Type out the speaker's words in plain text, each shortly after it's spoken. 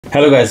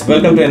Hello guys,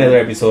 welcome to another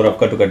episode of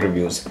Cut to Cut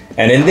Reviews.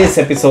 And in this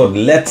episode,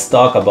 let's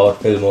talk about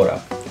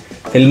Filmora.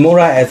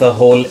 Filmora as a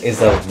whole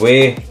is a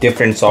way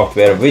different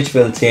software which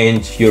will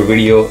change your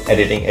video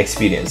editing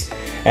experience.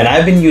 And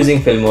I've been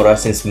using Filmora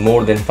since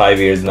more than 5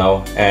 years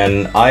now,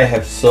 and I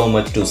have so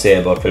much to say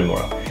about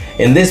Filmora.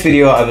 In this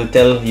video, I will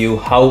tell you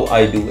how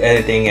I do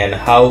editing and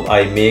how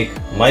I make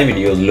my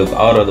videos look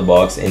out of the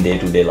box in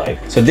day-to-day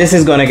life. So this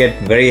is gonna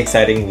get very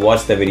exciting.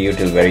 Watch the video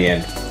till very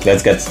end.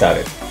 Let's get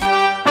started.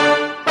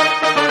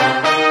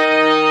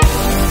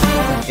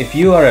 If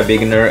you are a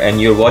beginner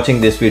and you're watching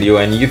this video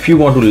and if you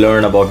want to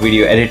learn about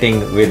video editing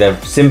with a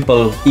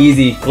simple,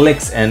 easy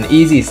clicks and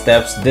easy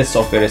steps, this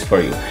software is for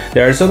you.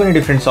 There are so many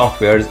different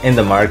softwares in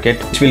the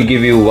market which will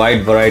give you a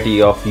wide variety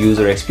of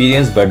user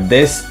experience, but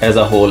this as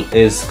a whole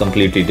is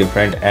completely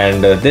different,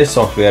 and this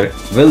software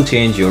will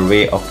change your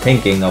way of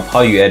thinking of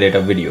how you edit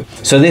a video.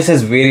 So this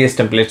has various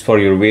templates for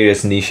your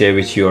various niche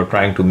which you are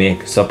trying to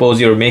make. Suppose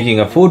you're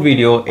making a food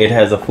video, it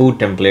has a food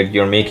template.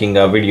 You're making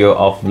a video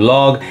of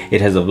vlog,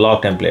 it has a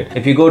vlog template.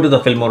 If you go to the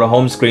Filmora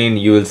home screen,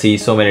 you will see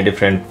so many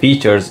different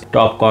features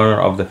top corner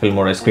of the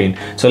Filmora screen.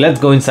 So let's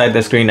go inside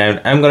the screen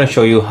and I'm going to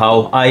show you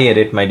how I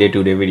edit my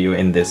day-to-day video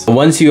in this.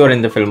 Once you are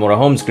in the Filmora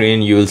home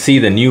screen, you will see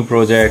the new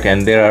project,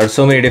 and there are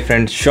so many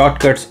different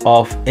shortcuts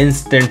of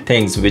instant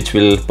things which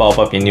will pop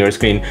up in your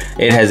screen.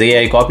 It has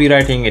AI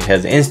copywriting, it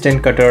has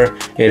instant cutter,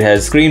 it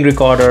has screen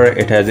recorder,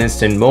 it has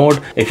instant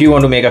mode. If you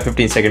want to make a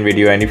 15-second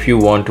video and if you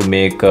want to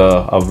make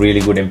a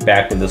really good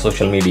impact in the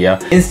social media,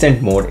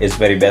 instant mode is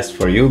very best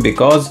for you,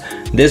 because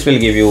this will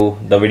give you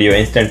the video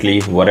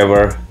instantly,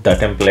 whatever the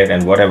template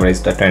and whatever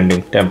is the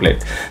trending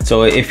template.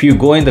 So if you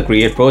go in the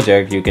create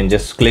project, you can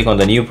just click on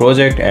the new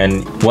project,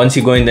 and once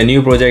you go in the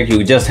new project,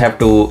 you just have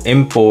to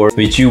import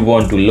which you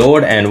want to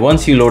load. And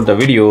once you load the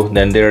video,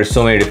 then there are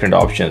so many different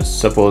options.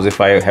 Suppose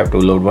if I have to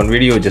load one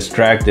video, just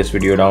drag this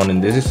video down in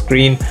this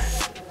screen,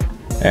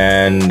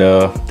 and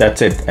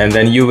that's it. And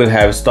then you will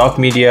have stock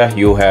media,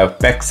 you have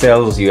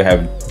pixels, you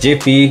have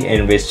Jiffy,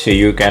 in which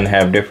you can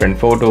have different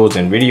photos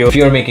and video. If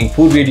you're making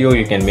food video,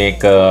 you can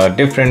make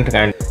different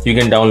kind. You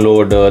can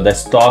download the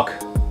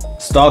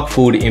stock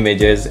food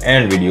images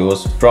and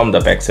videos from the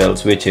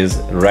pixels, which is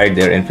right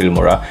there in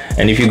Filmora.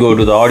 And if you go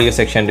to the audio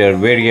section, there are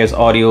various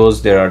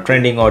audios, there are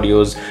trending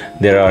audios,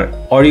 there are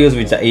audios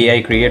which the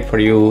AI create for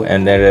you,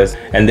 and there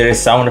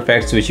is sound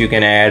effects which you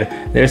can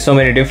add. There's so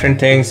many different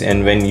things.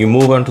 And when you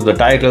move on to the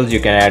titles, you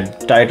can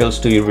add titles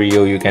to your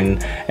video, you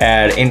can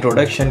add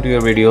introduction to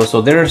your video.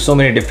 So there are so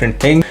many different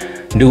things.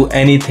 Do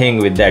anything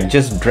with that,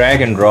 just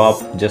drag and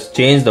drop, just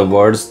change the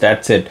words,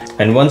 that's it.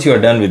 And once you are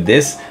done with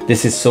this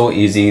is so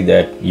easy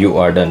that you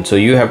are done. So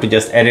you have to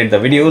just edit the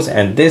videos,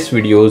 and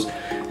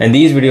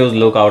these videos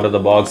look out of the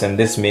box, and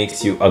this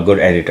makes you a good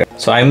editor.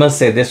 So I must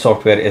say this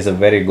software is a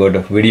very good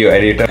video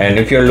editor, and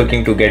if you're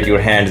looking to get your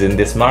hands in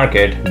this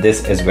market,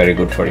 this is very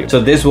good for you.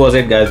 So this was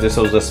it, guys. This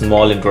was a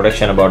small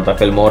introduction about the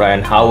Filmora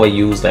and how I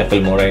use the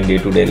Filmora in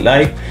day-to-day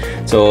life.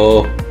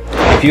 So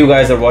if you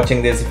guys are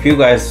watching this, if you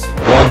guys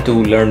want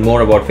to learn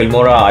more about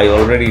Filmora, I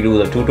already do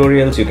the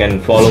tutorials. You can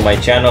follow my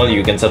channel,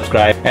 you can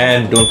subscribe,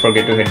 and don't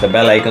forget to hit the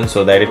bell icon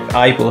so that if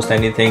I post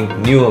anything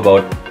new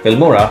about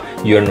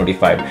Filmora, you are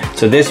notified.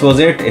 So this was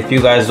it. If you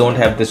guys don't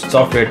have this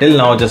software till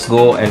now, just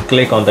go and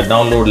click on the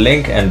download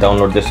link and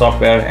download the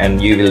software,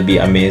 and you will be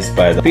amazed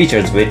by the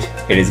features which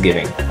it is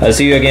giving. I'll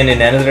see you again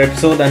in another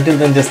episode. Until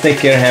then, just take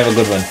care and have a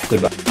good one.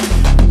 Goodbye.